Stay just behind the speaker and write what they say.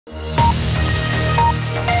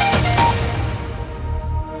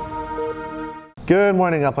Good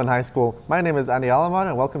morning, Upland High School. My name is Andy Alaman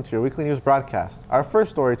and welcome to your weekly news broadcast. Our first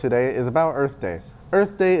story today is about Earth Day.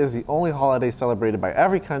 Earth Day is the only holiday celebrated by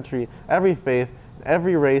every country, every faith, and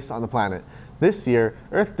every race on the planet. This year,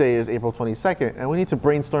 Earth Day is April 22nd, and we need to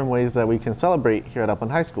brainstorm ways that we can celebrate here at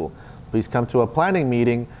Upland High School. Please come to a planning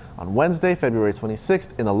meeting on Wednesday, February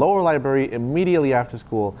 26th in the lower library immediately after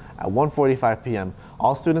school at 1:45 p.m.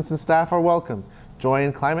 All students and staff are welcome.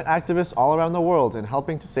 Join climate activists all around the world in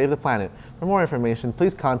helping to save the planet. For more information,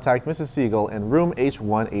 please contact Mrs. Siegel in room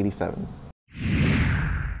H187.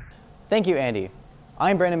 Thank you, Andy.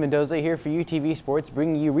 I'm Brandon Mendoza here for UTV Sports,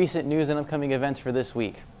 bringing you recent news and upcoming events for this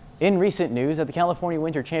week. In recent news, at the California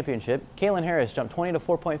Winter Championship, Kaylin Harris jumped 20 to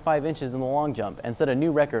 4.5 inches in the long jump and set a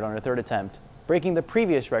new record on her third attempt, breaking the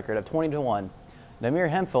previous record of 20 to 1. Namir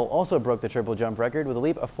Hemphill also broke the triple jump record with a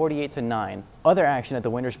leap of 48 to 9. Other action at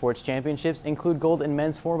the Winter Sports Championships include gold in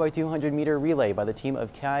men's 4x200 meter relay by the team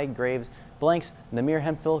of Kai Graves, Blanks, Namir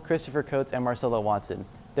Hemphill, Christopher Coates, and Marcelo Watson.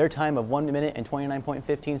 Their time of 1 minute and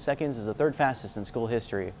 29.15 seconds is the third fastest in school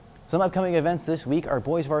history. Some upcoming events this week are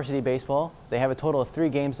boys varsity baseball. They have a total of 3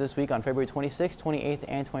 games this week on February 26th, 28th,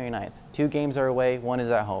 and 29th. 2 games are away, 1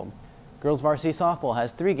 is at home. Girls varsity softball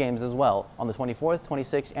has 3 games as well on the 24th,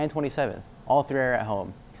 26th, and 27th. All 3 are at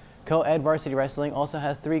home. Co-ed varsity wrestling also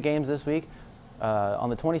has 3 games this week on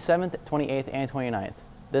the 27th, 28th, and 29th.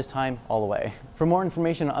 This time, all away. For more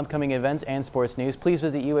information on upcoming events and sports news, please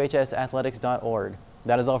visit uhsathletics.org.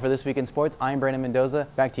 That is all for this week in sports. I'm Brandon Mendoza.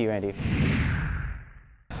 Back to you, Andy.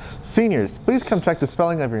 Seniors, please come check the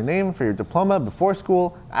spelling of your name for your diploma before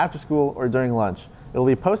school, after school, or during lunch. It will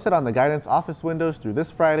be posted on the guidance office windows through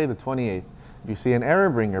this Friday, the 28th. If you see an error,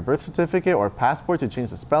 bring your birth certificate or passport to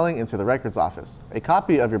change the spelling into the records office. A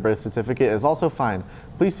copy of your birth certificate is also fine.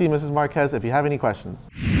 Please see Mrs. Marquez if you have any questions.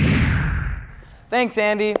 Thanks,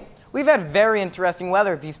 Andy. We've had very interesting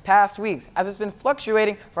weather these past weeks as it's been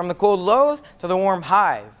fluctuating from the cold lows to the warm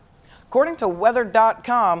highs. According to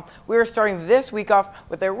weather.com, we are starting this week off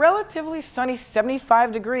with a relatively sunny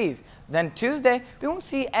 75 degrees. Then Tuesday, we won't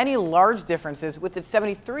see any large differences with it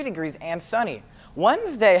 73 degrees and sunny.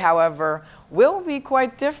 Wednesday, however, will be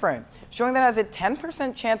quite different, showing that it has a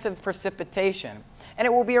 10% chance of precipitation, and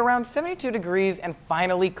it will be around 72 degrees and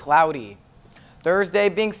finally cloudy. Thursday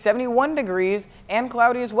being 71 degrees and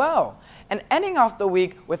cloudy as well, and ending off the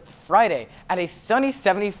week with Friday at a sunny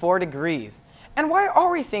 74 degrees. And why are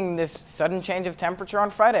we seeing this sudden change of temperature on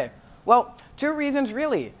Friday? Well, 2 reasons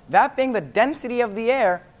really, that being the density of the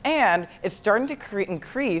air and it's starting to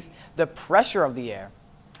increase the pressure of the air.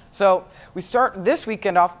 So we start this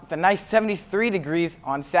weekend off with a nice 73 degrees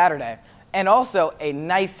on Saturday and also a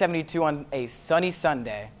nice 72 on a sunny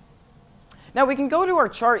Sunday. Now we can go to our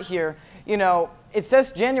chart here. You know, it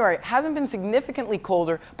says January hasn't been significantly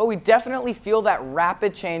colder, but we definitely feel that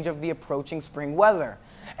rapid change of the approaching spring weather.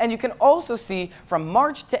 And you can also see from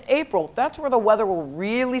March to April, that's where the weather will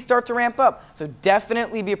really start to ramp up. So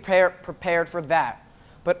definitely be prepared for that.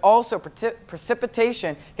 But also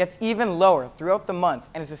precipitation gets even lower throughout the months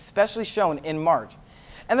and is especially shown in March.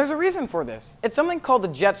 And there's a reason for this. It's something called the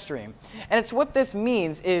jet stream. And it's what this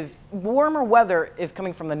means is warmer weather is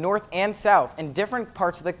coming from the north and south in different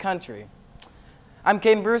parts of the country. I'm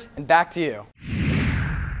Caden Bruce, and back to you.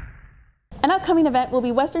 An upcoming event will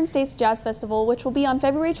be Western States Jazz Festival, which will be on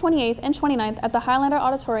February 28th and 29th at the Highlander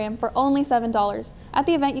Auditorium for only $7. At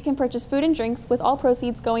the event, you can purchase food and drinks, with all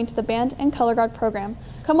proceeds going to the band and color guard program.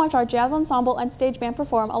 Come watch our jazz ensemble and stage band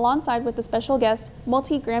perform alongside with the special guest,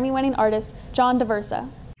 multi-Grammy-winning artist John DeVersa.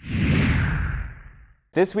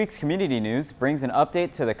 This week's community news brings an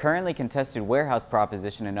update to the currently contested warehouse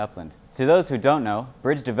proposition in Upland. To those who don't know,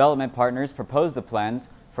 Bridge Development Partners proposed the plans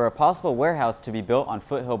for a possible warehouse to be built on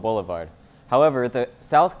Foothill Boulevard. However, the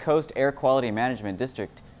South Coast Air Quality Management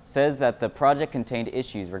District says that the project contained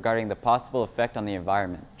issues regarding the possible effect on the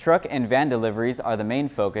environment. Truck and van deliveries are the main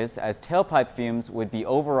focus, as tailpipe fumes would be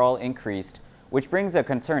overall increased, which brings a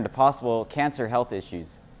concern to possible cancer health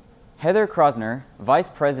issues. Heather Krosner, Vice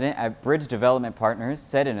President at Bridge Development Partners,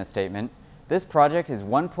 said in a statement, "This project is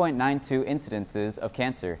 1.92 incidences of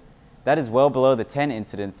cancer. That is well below the 10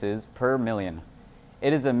 incidences per million.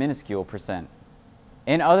 It is a minuscule percent."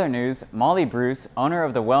 In other news, Molly Bruce, owner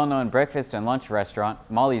of the well-known breakfast and lunch restaurant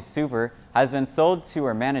Molly's Super, has been sold to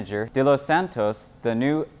her manager. De Los Santos, the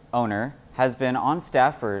new owner, has been on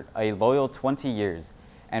staff for a loyal 20 years.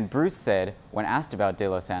 And Bruce said, when asked about De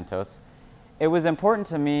Los Santos, "It was important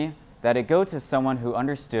to me that it go to someone who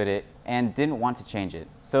understood it and didn't want to change it.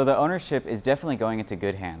 So the ownership is definitely going into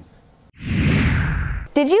good hands."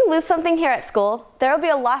 Did you lose something here at school? There will be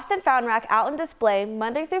a lost and found rack out on display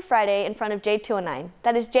Monday through Friday in front of J209.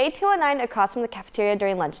 That is J209 across from the cafeteria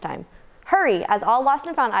during lunchtime. Hurry, as all lost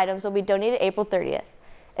and found items will be donated April 30th.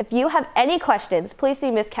 If you have any questions, please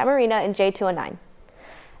see Ms. Camarina in J209.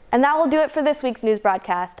 And that will do it for this week's news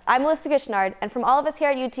broadcast. I'm Allyssa Guicharnaud, and from all of us here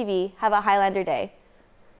at UTV, have a Highlander Day.